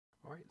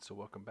Alright, so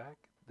welcome back.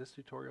 This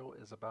tutorial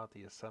is about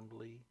the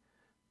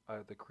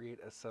Create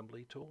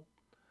Assembly tool.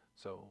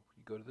 So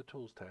you go to the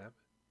Tools tab,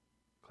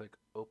 click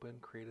Open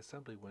Create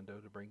Assembly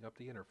window to bring up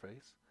the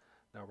interface.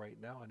 Now right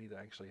now I need to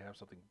actually have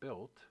something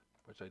built,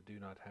 which I do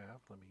not have.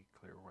 Let me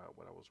clear out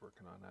what I was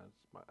working on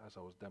as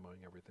I was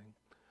demoing everything.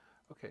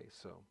 Okay,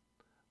 so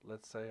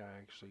let's say I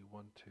actually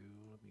want to,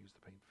 let me use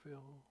the paint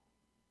fill,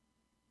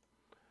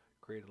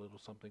 create a little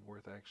something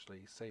worth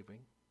actually saving.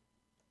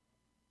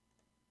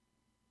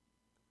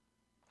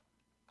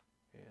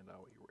 And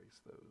I'll erase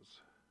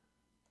those.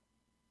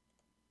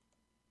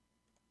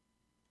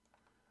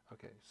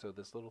 Okay, so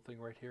this little thing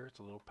right here, it's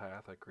a little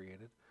path I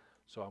created.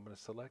 So I'm going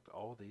to select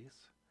all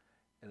these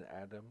and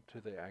add them to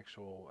the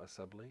actual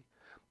assembly.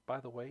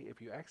 By the way,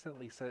 if you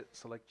accidentally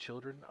select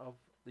children of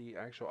the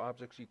actual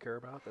objects you care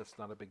about, that's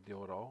not a big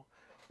deal at all.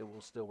 It will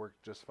still work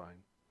just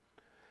fine.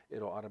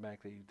 It'll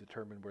automatically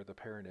determine where the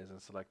parent is and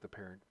select the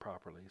parent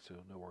properly, so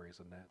no worries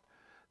on that.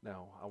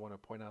 Now, I want to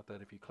point out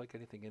that if you click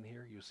anything in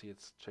here, you see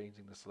it's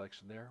changing the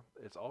selection there.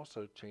 It's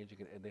also changing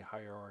it in the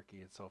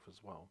hierarchy itself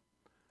as well.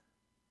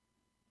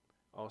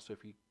 Also,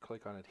 if you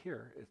click on it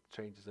here, it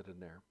changes it in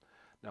there.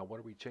 Now, what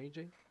are we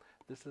changing?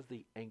 This is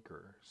the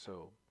anchor.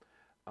 So,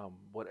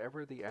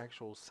 whatever the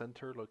actual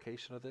center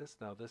location of this,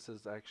 now this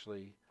is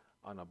actually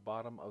on the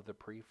bottom of the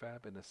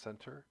prefab in the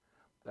center.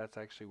 That's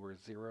actually where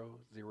 0,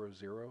 0,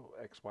 0,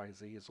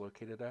 XYZ is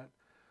located at.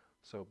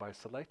 So by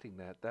selecting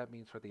that, that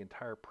means for the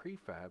entire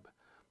prefab,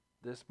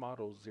 this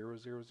model 000,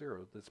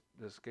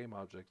 this game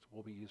object,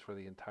 will be used for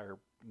the entire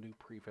new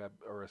prefab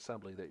or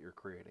assembly that you're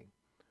creating.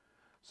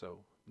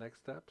 So next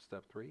step,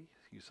 step 3,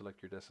 you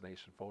select your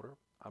destination folder.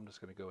 I'm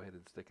just going to go ahead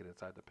and stick it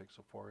inside the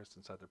Pixel Forest,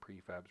 inside the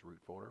prefabs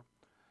root folder.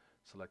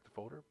 Select the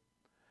folder.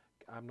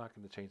 I'm not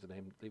going to change the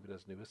name, leave it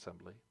as new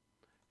assembly,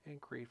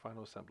 and create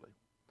final assembly.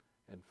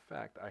 In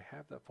fact, I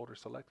have that folder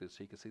selected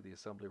so you can see the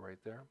assembly right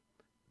there.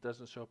 It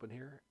doesn't show up in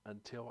here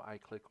until I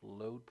click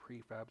load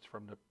prefabs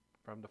from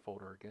the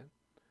folder again.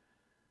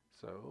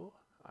 So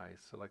I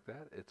select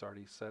that. It's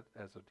already set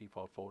as a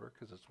default folder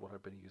because it's what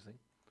I've been using.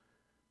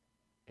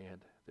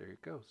 And there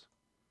it goes.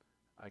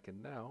 I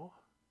can now,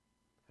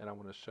 and I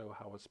want to show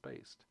how it's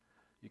spaced.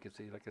 You can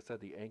see, like I said,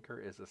 the anchor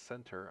is the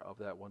center of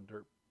that one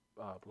dirt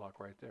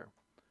block right there.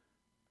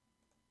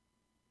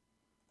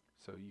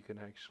 So you can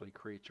actually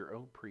create your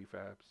own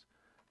prefabs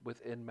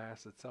within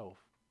MAST itself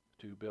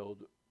to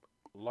build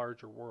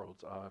larger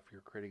worlds. If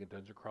you're creating a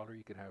dungeon crawler,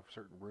 you can have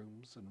certain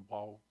rooms and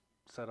wall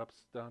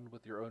setups done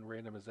with your own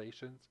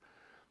randomizations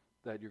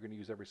that you're going to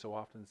use every so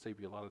often and save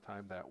you a lot of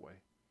time that way.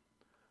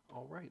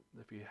 All right,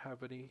 if you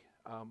have any,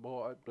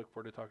 well, I look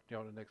forward to talking to you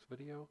on the next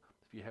video.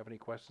 If you have any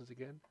questions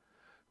again,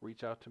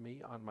 reach out to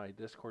me on my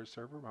Discord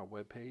server. My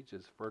webpage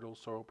is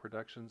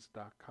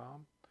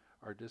fertilesoilproductions.com.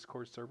 Our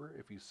Discord server,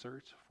 if you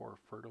search for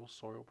Fertile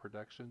Soil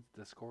Productions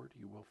Discord,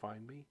 you will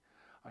find me.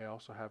 I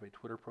also have a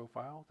Twitter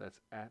profile that's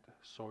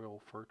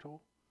 @SoilFertile.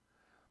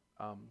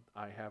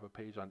 I have a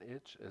page on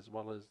itch, as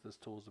well as this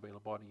tool is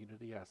available on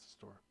Unity Asset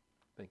Store.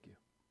 Thank you.